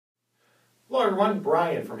Hello everyone,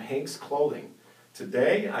 Brian from Hank's Clothing.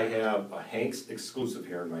 Today I have a Hank's exclusive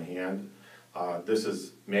here in my hand. This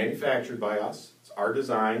is manufactured by us. It's our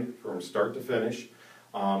design from start to finish,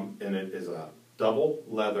 and it is a double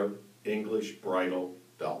leather English bridle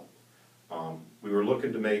belt. We were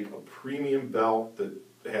looking to make a premium belt that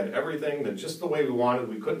had everything that just the way we wanted.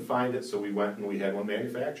 We couldn't find it, so we went and we had one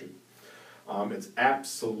manufactured. It's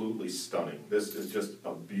absolutely stunning. This is just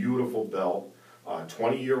a beautiful belt.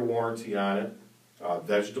 20-year warranty on it,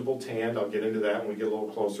 vegetable tanned. I'll get into that when we get a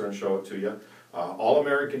little closer and show it to you. All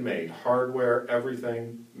American made, hardware,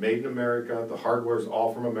 everything, made in America. The hardware is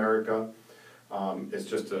all from America. It's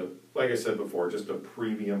just like I said before, just a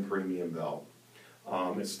premium belt.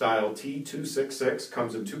 It's style T266,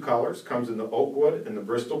 comes in two colors, comes in the oak wood and the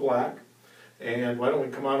Bristol black. And why don't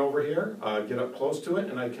we come on over here, get up close to it,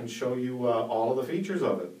 and I can show you all of the features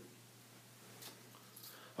of it.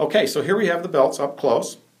 Okay, so here we have the belts up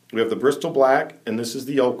close. We have the Bristol black, and this is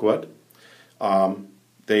the oak wood.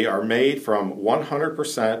 They are made from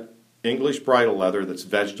 100% English bridle leather that's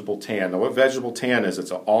vegetable tan. Now what vegetable tan is, it's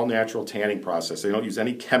an all-natural tanning process. They don't use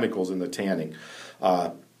any chemicals in the tanning.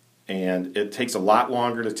 And it takes a lot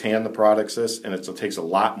longer to tan the products and it takes a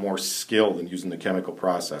lot more skill than using the chemical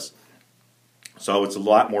process. So it's a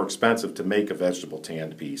lot more expensive to make a vegetable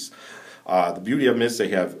tanned piece. The beauty of them is they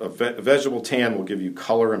have a vegetable tan will give you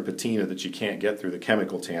color and patina that you can't get through the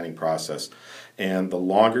chemical tanning process. And the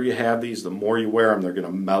longer you have these, the more you wear them, they're going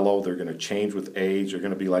to mellow, they're going to change with age, they're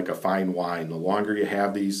going to be like a fine wine. The longer you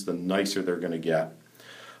have these, the nicer they're going to get.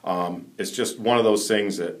 It's just one of those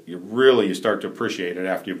things that you start to appreciate it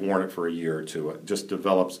after you've worn it for a year or two. It just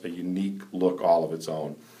develops a unique look all of its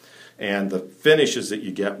own. And the finishes that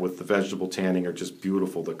you get with the vegetable tanning are just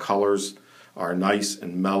beautiful. The colors are nice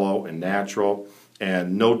and mellow and natural,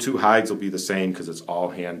 and no two hides will be the same because it's all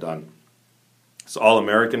hand done. It's all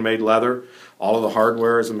American made leather. All of the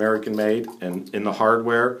hardware is American made, and in the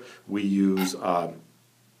hardware we use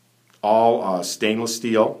all stainless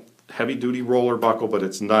steel, heavy duty roller buckle, but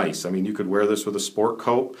it's nice. I mean, you could wear this with a sport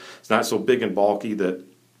coat. It's not so big and bulky that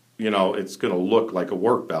it's going to look like a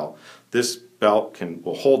work belt. This belt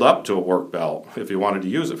will hold up to a work belt if you wanted to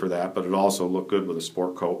use it for that, but it also look good with a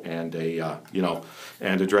sport coat and a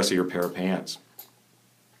dressier pair of pants.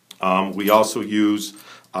 We also use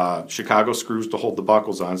Chicago screws to hold the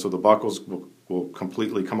buckles on, so the buckles will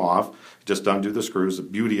completely come off. Just undo the screws. The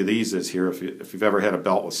beauty of these is here, if you've ever had a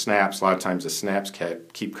belt with snaps, a lot of times the snaps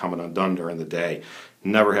keep coming undone during the day.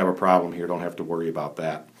 Never have a problem here. Don't have to worry about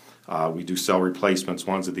that. We do sell replacements.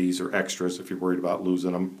 Ones of these are extras if you're worried about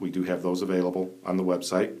losing them. We do have those available on the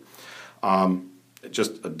website.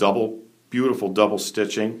 Just a beautiful double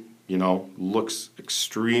stitching, looks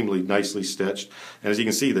extremely nicely stitched. And as you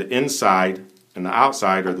can see, the inside and the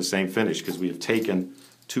outside are the same finish because we have taken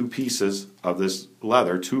two pieces of this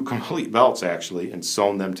leather, two complete belts actually, and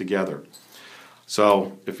sewn them together.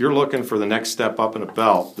 So if you're looking for the next step up in a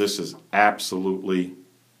belt, this is absolutely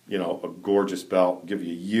a gorgeous belt. Give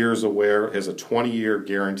you years of wear. It has a 20-year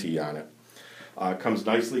guarantee on it. Comes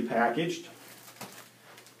nicely packaged.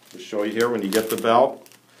 To show you here when you get the belt.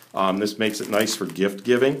 This makes it nice for gift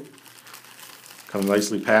giving. Comes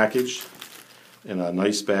nicely packaged in a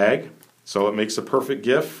nice bag. So it makes a perfect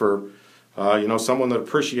gift for someone that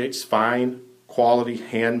appreciates fine, quality,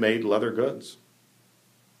 handmade leather goods.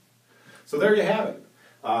 So there you have it.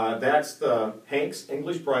 That's the Hank's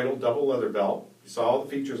English Bridle Double Leather Belt. You saw all the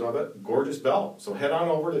features of it. Gorgeous belt. So head on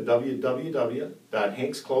over to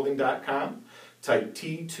www.hanksclothing.com. Type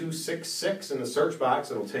T266 in the search box.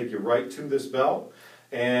 It'll take you right to this belt.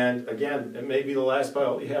 And again, it may be the last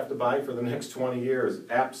belt you have to buy for the next 20 years.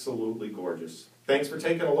 Absolutely gorgeous. Thanks for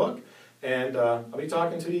taking a look, and I'll be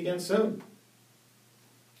talking to you again soon.